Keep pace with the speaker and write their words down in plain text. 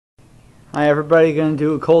Hi everybody, going to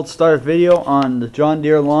do a cold start video on the John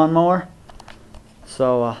Deere lawnmower.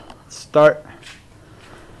 So let's start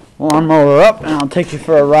lawnmower up and I'll take you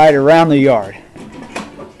for a ride around the yard.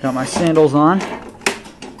 Got my sandals on.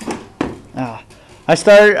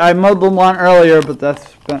 I mowed the lawn earlier, but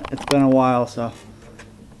it's been a while, so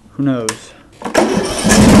who knows.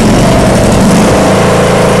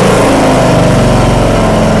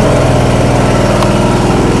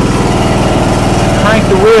 Crank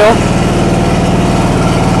the wheel.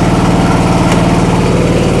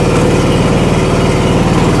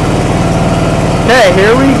 Okay,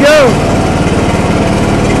 here we go.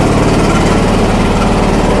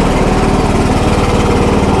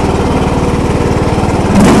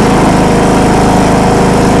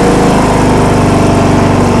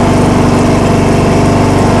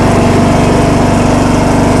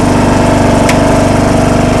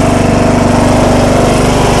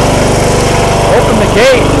 Open the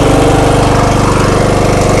gate.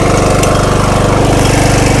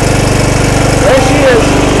 There she is.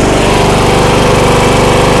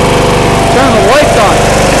 Turn the lights on.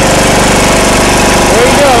 There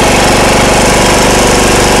you go.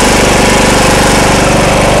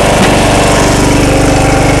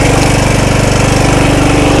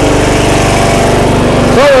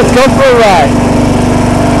 So let's go for a ride.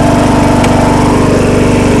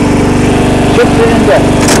 Shift it into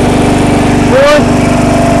fourth.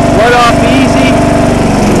 Let off easy.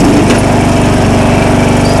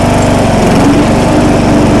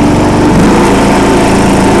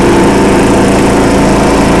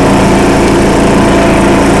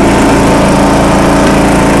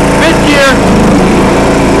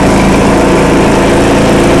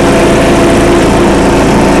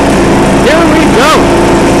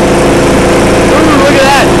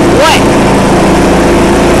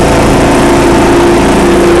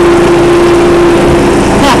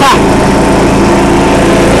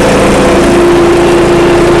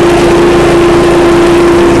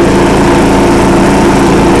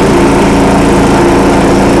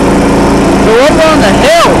 Up on the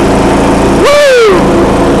hill. Woo!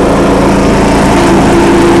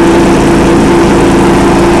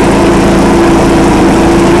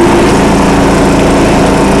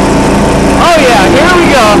 Oh yeah, here we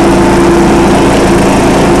go.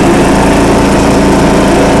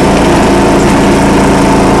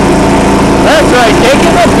 That's right,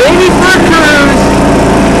 taking the baby for a cruise.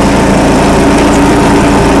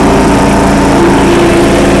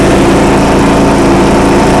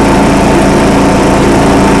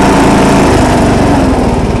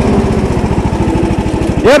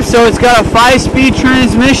 Yep, so it's got a 5-speed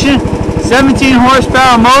transmission, 17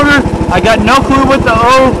 horsepower motor. I got no clue what the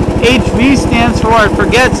OHV stands for, I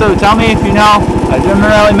forget, so tell me if you know. It doesn't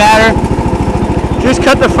really matter. Just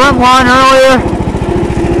cut the front lawn earlier.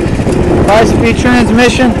 5-speed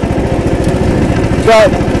transmission.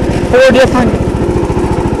 Got 4 different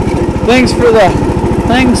things for the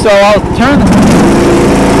thing, so I'll turn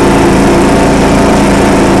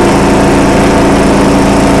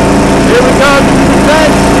Here we go to the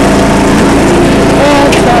fence.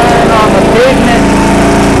 And turn on the pavement.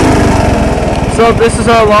 So this is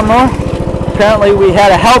our lawnmower. Apparently we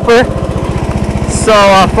had a helper, so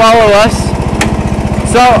follow us.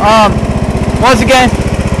 So once again,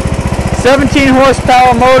 17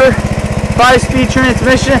 horsepower motor, 5-speed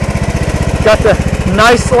transmission. Got the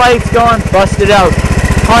nice lights going, busted out.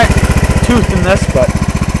 Front tooth in this, but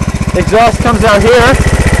exhaust comes out here.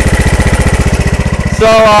 So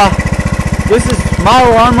this is my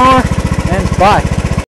lawnmower, and bye.